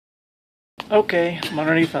Okay, I'm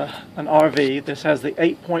underneath an RV. This has the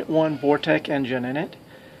 8.1 Vortec engine in it,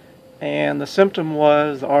 and the symptom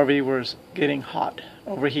was the RV was getting hot,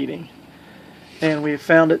 overheating, and we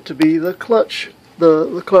found it to be the clutch,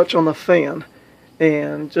 the clutch on the fan.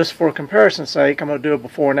 And just for comparison's sake, I'm going to do a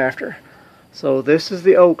before and after. So this is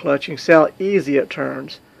the old clutch. You can see how easy it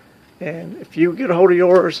turns, and if you get a hold of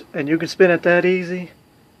yours and you can spin it that easy,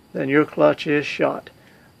 then your clutch is shot.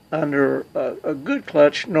 Under a good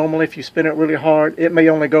clutch, normally if you spin it really hard, it may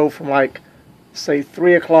only go from like, say,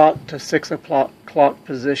 3 o'clock to 6 o'clock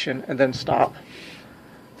position and then stop.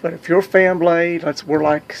 But if your fan blade, we're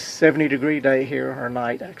like 70-degree day here, or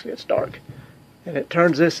night, actually it's dark, and it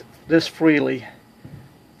turns this freely,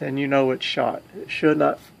 then you know it's shot. It should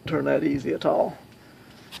not turn that easy at all.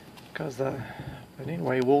 But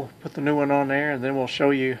anyway, we'll put the new one on there, and then we'll show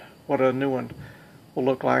you what a new one will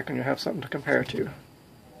look like, and you'll have something to compare to.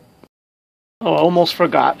 Oh, I almost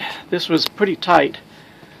forgot. This was pretty tight.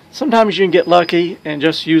 Sometimes you can get lucky and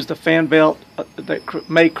just use the fan belt that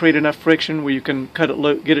may create enough friction where you can get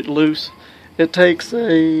it loose. It takes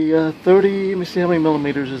a 30, let me see how many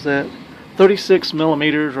millimeters is that? 36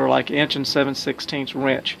 millimeters, or like 1.7/16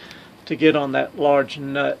 wrench to get on that large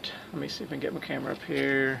nut. Let me see if I can get my camera up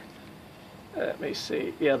here. Let me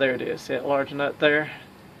see. Yeah, there it is. That large nut there.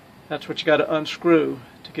 That's what you got to unscrew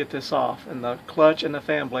to get this off, and the clutch and the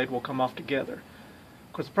fan blade will come off together.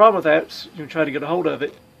 Of course, the problem with that is you try to get a hold of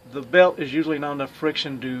it. The belt is usually not enough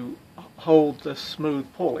friction to hold the smooth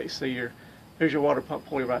pulley. See, there's your water pump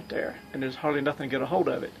pulley right there, and there's hardly nothing to get a hold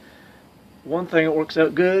of it. One thing that works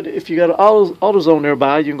out good, if you got an AutoZone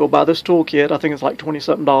nearby, you can go buy this toolkit. I think it's like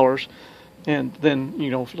 $20-something, and then, you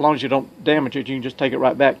know, as long as you don't damage it, you can just take it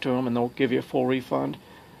right back to them and they'll give you a full refund.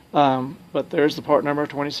 But there's the part number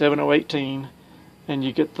 27018, and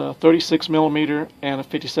you get the 36 millimeter and a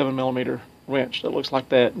 57 millimeter wrench that looks like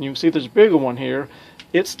that. And you can see there's a bigger one here.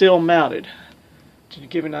 It's still mounted. To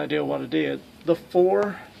give you an idea of what it did, let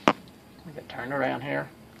me get turned around here.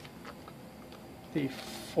 The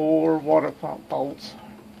 4 water pump bolts,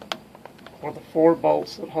 or the 4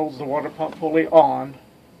 bolts that holds the water pump pulley on,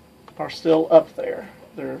 are still up there.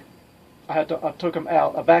 I took them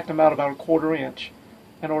out. I backed them out about a 1/4 inch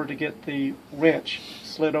in order to get the wrench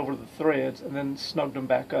slid over the threads, and then snugged them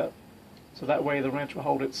back up, so that way the wrench will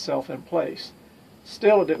hold itself in place.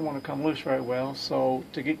 Still, it didn't want to come loose very well, so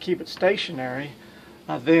to keep it stationary,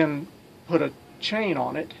 I then put a chain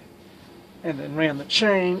on it, and then ran the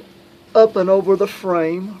chain up and over the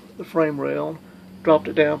frame rail, dropped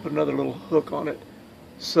it down, put another little hook on it,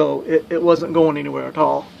 so it wasn't going anywhere at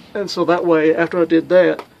all. And so that way, after I did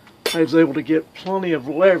that, I was able to get plenty of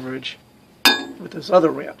leverage with this other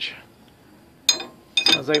wrench.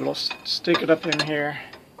 I was able to stick it up in here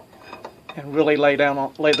and really lay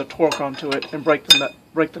the torque onto it and break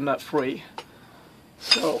the nut free.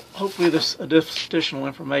 So hopefully this additional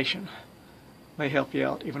information may help you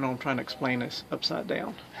out, even though I'm trying to explain this upside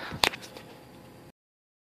down.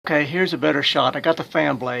 Okay, here's a better shot. I got the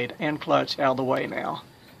fan blade and clutch out of the way now,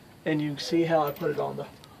 and you can see how I put it on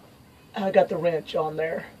I got the wrench on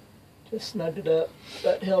there. Just snugged it up.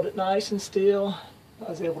 That held it nice and still. I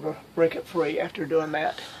was able to break it free after doing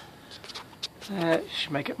that. That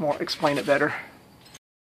should explain it better.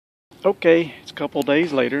 Okay, it's a couple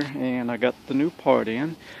days later, and I got the new part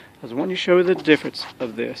in. I was wanting to show you the difference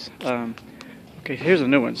of this. Okay, here's a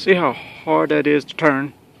new one. See how hard that is to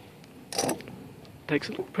turn? It takes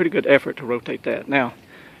a pretty good effort to rotate that. Now,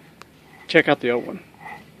 check out the old one.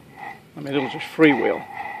 I mean, it'll just freewheel.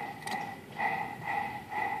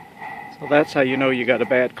 So that's how you know you got a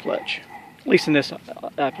bad clutch. At least in this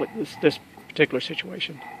particular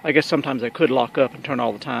situation. I guess sometimes they could lock up and turn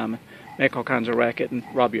all the time, make all kinds of racket and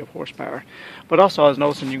rob you of horsepower. But also I was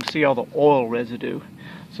noticing you can see all the oil residue.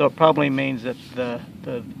 So it probably means that I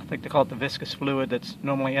think they call it the viscous fluid that's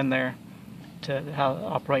normally in there to how it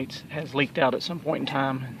operates has leaked out at some point in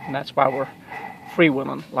time, and that's why we're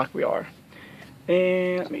freewheeling like we are.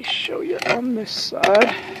 And let me show you on this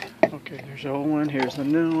side. Okay, there's the old one, here's the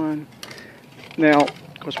new one. Now,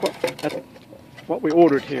 of course, what we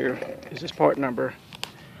ordered here is this part number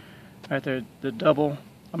right there, the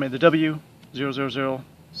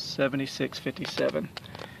W0007657,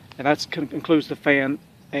 and that includes the fan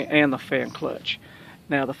and the fan clutch.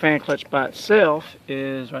 Now, the fan clutch by itself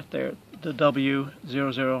is right there, the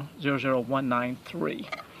W0000193,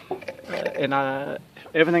 and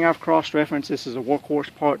everything I've cross-referenced, this is a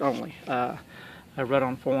Workhorse part only. I read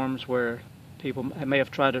on forums where people may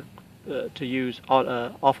have tried to use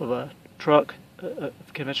off of a truck, a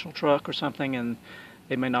conventional truck or something, and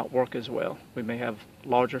they may not work as well. We may have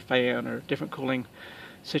larger fan or different cooling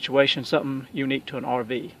situation, something unique to an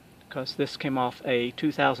RV. because this came off a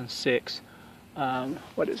 2006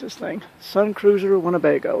 what is this thing? Sun Cruiser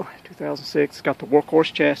Winnebago 2006. It's got the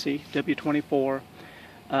Workhorse chassis, W24,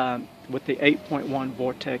 with the 8.1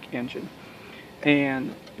 Vortec engine.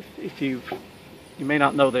 And if you may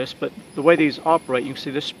not know this, but the way these operate, you can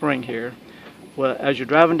see this spring here. Well, as you're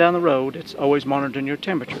driving down the road, it's always monitoring your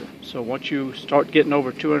temperature. So once you start getting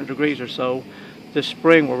over 200 degrees or so, this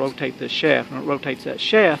spring will rotate this shaft. When it rotates that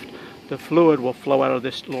shaft, the fluid will flow out of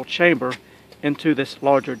this little chamber into this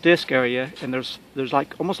larger disc area, and there's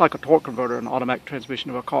like almost like a torque converter in an automatic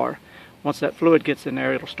transmission of a car. Once that fluid gets in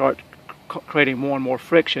there, it'll start creating more and more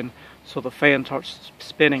friction, so the fan starts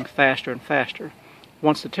spinning faster and faster.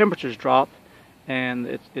 Once the temperatures drop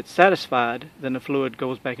and it's satisfied, then the fluid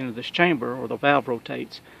goes back into this chamber, or the valve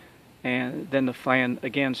rotates, and then the fan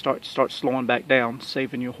again starts slowing back down,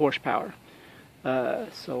 saving you horsepower.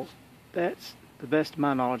 So that's, the best of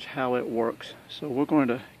my knowledge, how it works. So we're going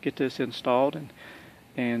to get this installed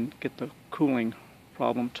and get the cooling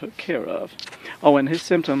problem took care of. Oh, and his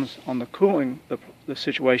symptoms on the cooling, the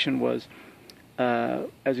situation was,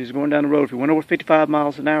 as he's going down the road, if he went over 55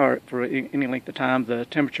 miles an hour for any length of time, the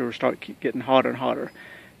temperature would start getting hotter and hotter.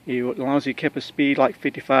 As long as he kept his speed like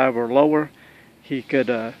 55 or lower, he could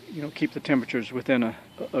keep the temperatures within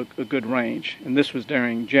a good range. And this was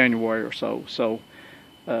during January or so. So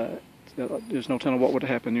there's no telling what would have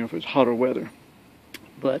happened if it was hotter weather.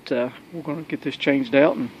 But we're going to get this changed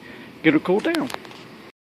out and get it cooled down.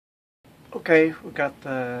 Okay, we've got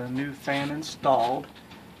the new fan installed.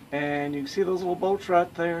 And you can see those little bolts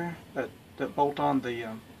right there that bolt on the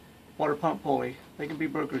water pump pulley. They can be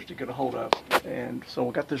burglars to get a hold of. And so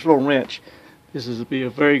we got this little wrench. This is be a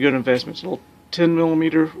very good investment. It's a little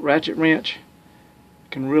 10mm ratchet wrench.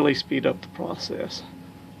 Can really speed up the process.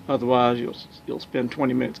 Otherwise, you'll spend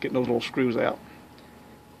 20 minutes getting those little screws out.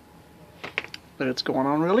 But it's going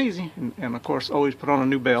on real easy. And of course, always put on a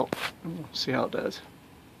new belt. And we'll see how it does.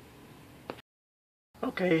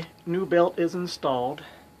 Okay, new belt is installed.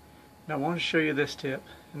 Now I want to show you this tip,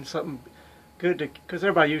 and something good to, because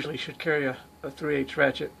everybody usually should carry a 3/8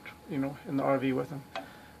 ratchet, in the RV with them.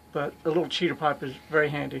 But a little cheater pipe is very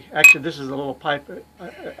handy. Actually, this is a little pipe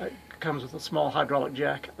that comes with a small hydraulic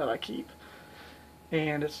jack that I keep.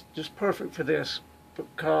 And it's just perfect for this,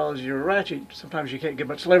 because your ratchet, sometimes you can't get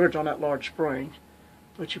much leverage on that large spring.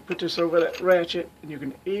 But you put this over that ratchet, and you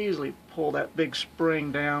can easily pull that big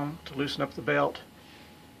spring down to loosen up the belt,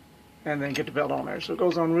 and then get the belt on there. So it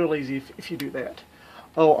goes on real easy if you do that.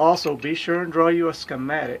 Oh, also be sure and draw you a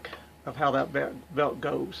schematic of how that belt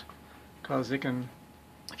goes, because it can,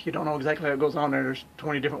 if you don't know exactly how it goes on there, there's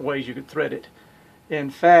 20 different ways you could thread it. In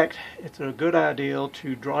fact, it's a good idea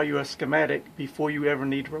to draw you a schematic before you ever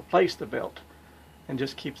need to replace the belt, and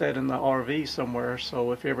just keep that in the RV somewhere,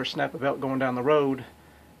 so if you ever snap a belt going down the road,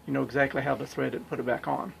 you know exactly how to thread it and put it back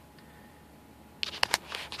on.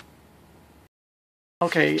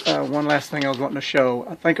 Okay, one last thing I was wanting to show.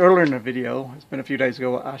 I think earlier in the video, it's been a few days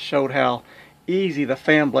ago, I showed how easy the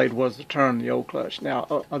fan blade was to turn the old clutch.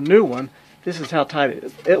 Now, a new one, this is how tight it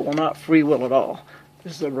is. It will not freewheel at all.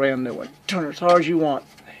 This is a brand new one. Turn it as hard as you want.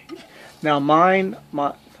 Now mine,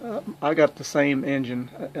 I got the same engine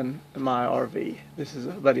in my RV. This is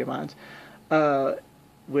a buddy of mine's.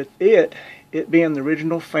 With it being the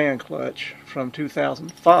original fan clutch from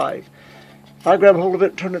 2005, if I grab a hold of it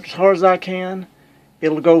and turn it as hard as I can,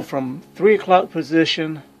 it'll go from 3 o'clock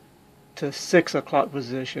position to 6 o'clock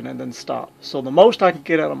position and then stop. So the most I can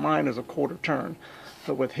get out of mine is a quarter turn.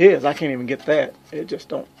 But with his, I can't even get that. It just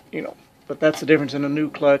don't, But that's the difference in a new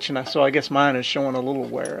clutch, and so I guess mine is showing a little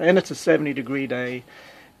wear. And it's a 70-degree day.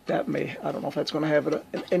 That may, I don't know if that's going to have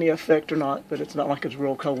any effect or not, but it's not like it's a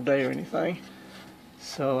real cold day or anything.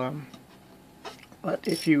 So, but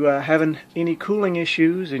if you having any cooling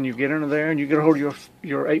issues and you get under there and you get a hold of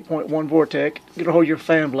your 8.1 Vortec, get a hold of your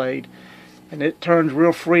fan blade, and it turns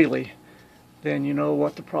real freely, then you know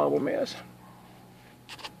what the problem is.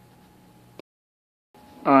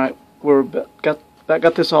 Alright,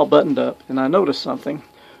 got this all buttoned up, and I noticed something,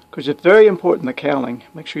 because it's very important, the cowling.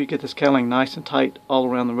 Make sure you get this cowling nice and tight all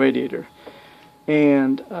around the radiator.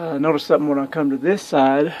 And I noticed something when I come to this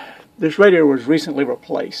side. This radiator was recently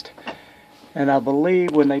replaced. And I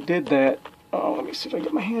believe when they did that, let me see if I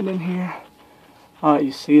get my hand in here. Alright,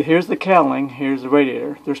 you see, here's the cowling, here's the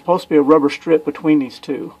radiator. There's supposed to be a rubber strip between these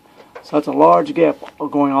two. So that's a large gap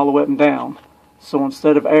going all the way up and down. So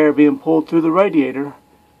instead of air being pulled through the radiator,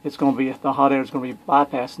 it's going to be, the hot air is going to be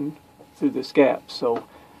bypassing through this gap. So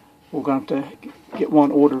we're going to get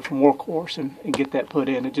one ordered from Workhorse and get that put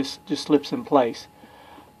in. It just slips in place.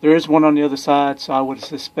 There is one on the other side, so I would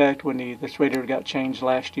suspect when this radiator got changed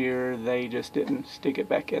last year, they just didn't stick it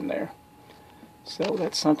back in there. So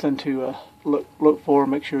that's something to look for.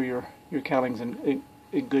 Make sure your cowling's in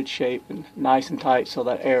good shape and nice and tight, so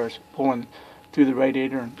that air is pulling through the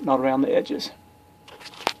radiator and not around the edges.